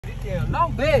Yeah,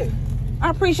 long bed. I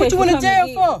appreciate what you in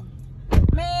jail for?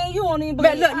 Man, you won't even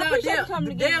believe. Man, look, now,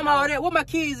 damn all that. What my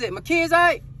kids at? My kids, all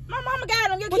right? My mama got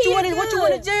them. Your What kids you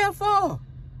went in jail for?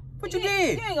 What you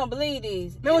did? You ain't gonna believe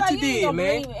this. Man, what you did,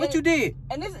 man? What you did?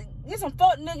 And this some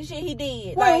fuck nigga shit he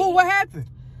did. Wait, what happened?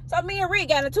 So me and Rick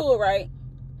got into it, right?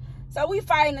 So we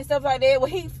fighting and stuff like that. Well,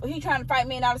 he trying to fight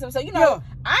me and all this stuff. So, you know,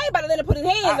 I ain't about to let him put his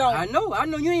hands on me. I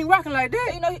know you ain't rocking like that.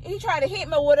 So, you know, he tried to hit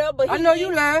me or whatever, but I know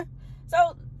you lying.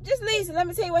 So, just listen, let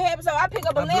me tell you what happened. So, I pick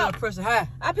up a lamp.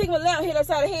 I pick up a lamp, hit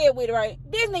upside the head with it, right?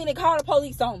 This nigga called the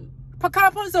police on me. Call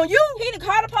the police on you? He done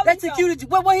called the police on me. That's cute.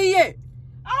 Where he at?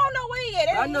 I don't know where he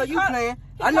at. I know you playing.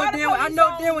 I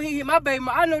know damn when he hit my baby.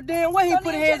 I know damn when he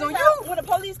put his hands on you. When the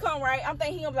police come, right, I'm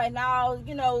thinking he gonna be like, no,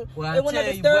 you know, there wasn't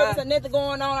no disturbance or nothing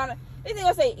going on. This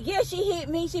nigga say, yeah, she hit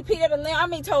me. She picked up the lamp. I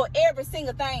mean, told every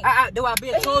single thing. Do I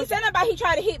been told you? He said about he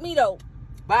tried to hit me, though.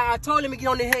 But I told him to get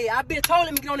on the head. I been told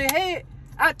him to get on the head.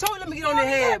 I told him to get on the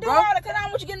head, bro. Because I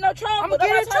don't want you to get in no trouble. I'm gonna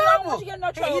get in trouble. I don't want you to get in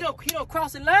no trouble. He don't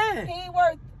cross the line. He ain't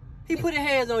worth. He put his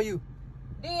hands on you.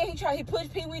 Then he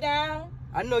pushed Pee Wee down.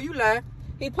 I know you lying.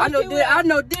 He pushed Pee Wee down. I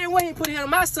know damn well he put his hand on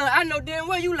my son. I know damn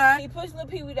well you lying. He pushed little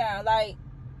Pee Wee down. Like,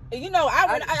 you know,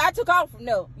 I took off from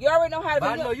there. You already know how to do it.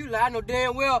 I know you lie. I know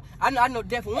damn well. I know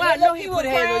definitely. I know he put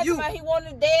his hand on you. He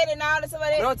wanted dad and all this stuff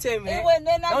like that. Don't tell me that. It wasn't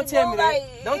Don't tell me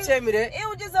that. Don't tell me that. It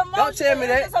was just emotional. Don't tell me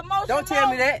that. Don't tell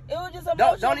me that. It was just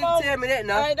emotional. Don't even tell me that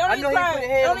now. I know he put his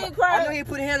hand. Don't even cry. I know he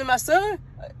put his hand on my son.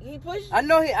 He pushed. I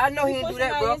know he didn't do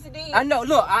that, bro. I know.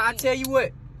 Look, I tell you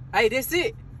what. Hey, that's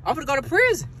it. I'm gonna go to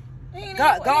prison.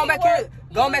 Going back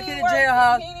in the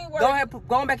jailhouse.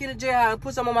 Going back in the jailhouse and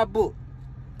put some on my book.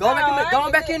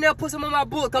 Going back in there, put some on my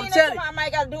book. Come tell you. I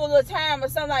might got to do a little time or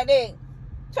something like that.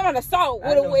 Some assault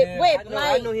with a whip.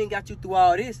 I know he ain't got you through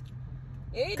all this.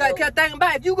 Yeah, Cause think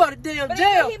about it, if you go to damn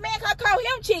jail. He man can call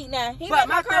him cheating now. But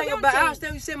my thing about, I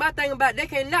understand what you said. My thing about, they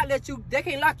can't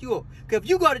lock you up. Cause if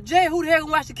you go to jail, who the hell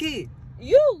gonna watch the kid?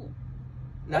 You.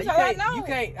 No, you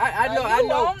can't. I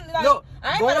know. Look,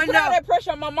 I ain't gonna put all that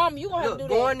pressure on my mom. You gonna have to do that.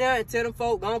 Go in there and tell them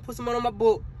folks, go and put some money on my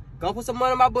book. Go put some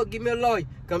money on my book. Give me a lawyer.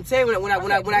 Come tell you when I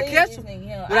catch him.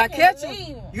 When I catch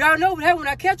him, you all know when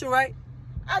I catch him, right?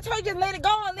 I told you just let it go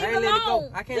and leave it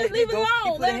alone. I can't let it go.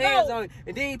 He put his hands on it,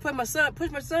 and then he push my son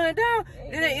down.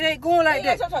 It ain't going like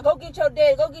that. Go get your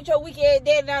dad. Go get your weak ass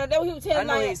dad down. That's what he was telling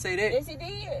me. I know he ain't say that. Yes, he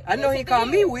did. I know he called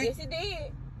me weak. Yes, he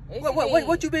did.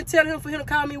 What you been telling him for him to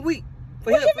call me weak?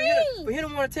 For him to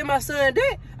want to tell my son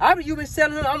that? You been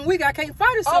telling him I'm weak. I can't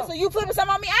fight or something. Oh, so you flipping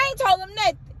something on me? I ain't told him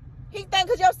nothing. He think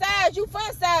because your size, you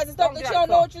fun size and stuff that you don't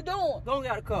know what you're doing. Go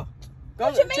get out the car.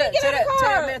 What you mean get out the car?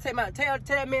 Tell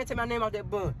that man take my name off that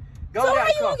bun. So how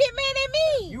you gonna get mad at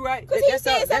me? You right. Because he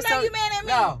said something you mad at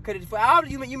me. No, because for all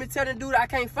you been telling dude I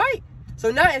can't fight.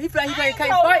 So now if he feel like he can't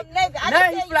fight. I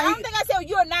don't think I said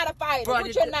you're not a fighter. Bro,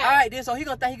 you're not. All right, then so he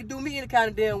gonna think he can do me any kind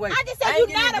of damn way. I just said you're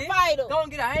not a fighter. Don't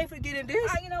get it. I ain't finna get in this.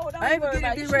 You know what? I ain't finna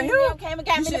get in this right here. You came and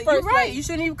got me in the first place. You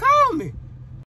shouldn't even call me.